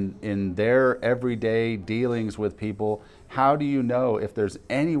in their everyday dealings with people, how do you know if there's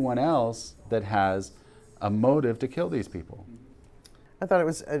anyone else that has a motive to kill these people? I thought it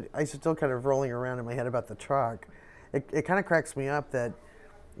was, I still kind of rolling around in my head about the truck. It kind of cracks me up that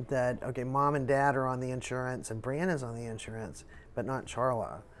okay, mom and dad are on the insurance and Brandon's on the insurance, but not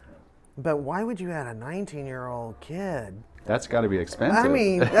Charla. But why would you add a 19-year-old kid? That's got to be expensive. I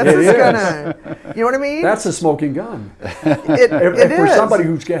mean, that's just gonna, you know what I mean? That's a smoking gun. It For is. somebody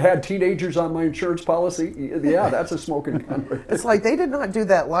who's had teenagers on my insurance policy, yeah, that's a smoking gun. Right there. It's like they did not do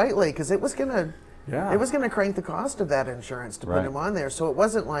that lightly because it was gonna Yeah. crank the cost of that insurance to put him on there. So it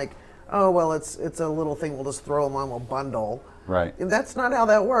wasn't like, oh well, it's a little thing. We'll just throw him on. We'll bundle. Right. And that's not how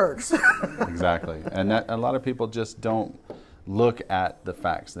that works. Exactly. And that a lot of people just don't look at the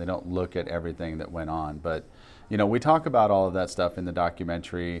facts. They don't look at everything that went on. But we talk about all of that stuff in the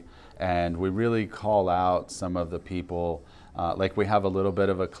documentary, and we really call out some of the people. Like we have a little bit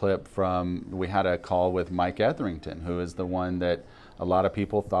of a clip we had a call with Mike Etherington, who is the one that a lot of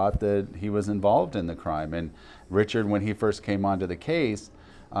people thought that he was involved in the crime. And Richard, when he first came onto the case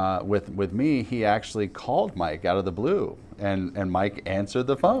with me, he actually called Mike out of the blue, and Mike answered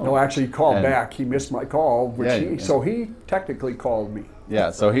the phone. No, actually he called back. He missed my call, so he technically called me.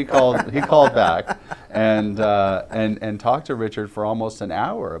 Yeah, so he called back and talked to Richard for almost an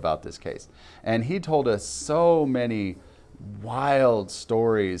hour about this case. And he told us so many wild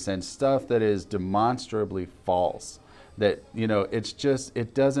stories and stuff that is demonstrably false that,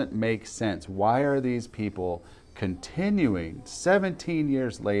 it doesn't make sense. Why are these people continuing 17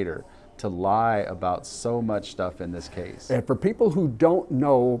 years later to lie about so much stuff in this case? And for people who don't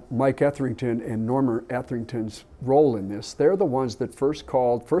know Mike Etherington and Norma Etherington's role in this, they're the ones that first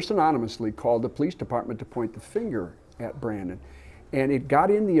anonymously called the police department to point the finger at Brandon. And it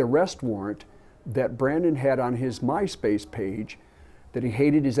got in the arrest warrant that Brandon had on his MySpace page that he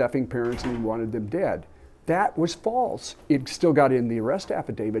hated his effing parents and he wanted them dead. That was false. It still got in the arrest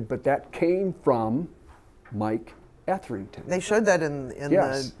affidavit, but that came from Mike Etherington. They showed that in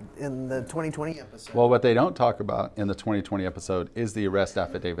Yes. the 2020 episode. Well, what they don't talk about in the 2020 episode is the arrest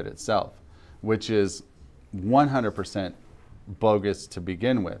affidavit itself, which is 100% bogus to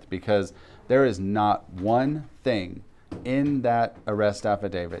begin with, because there is not one thing in that arrest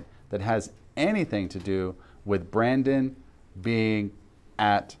affidavit that has anything to do with Brandon being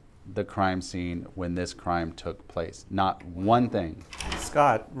at the crime scene when this crime took place. Not one thing.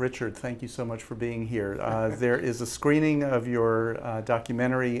 Scott, Richard, thank you so much for being here. There is a screening of your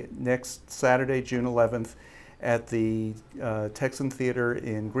documentary next Saturday, June 11th, at the Texan Theater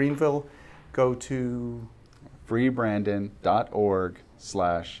in Greenville. Go to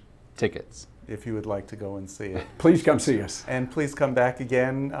freebrandon.org/tickets. if you would like to go and see it. Please come see us. And please come back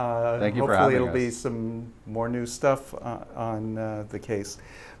again. Thank you for hopefully having it'll be us. some more new stuff on the case.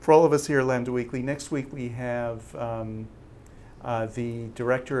 For all of us here at Lambda Weekly, next week we have the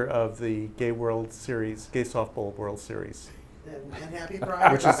director of the Gay World Series, Gay Softball World Series. And happy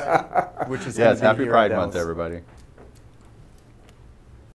Pride, Which is Yes, gonna be happy here in Pride Month, Dallas. everybody.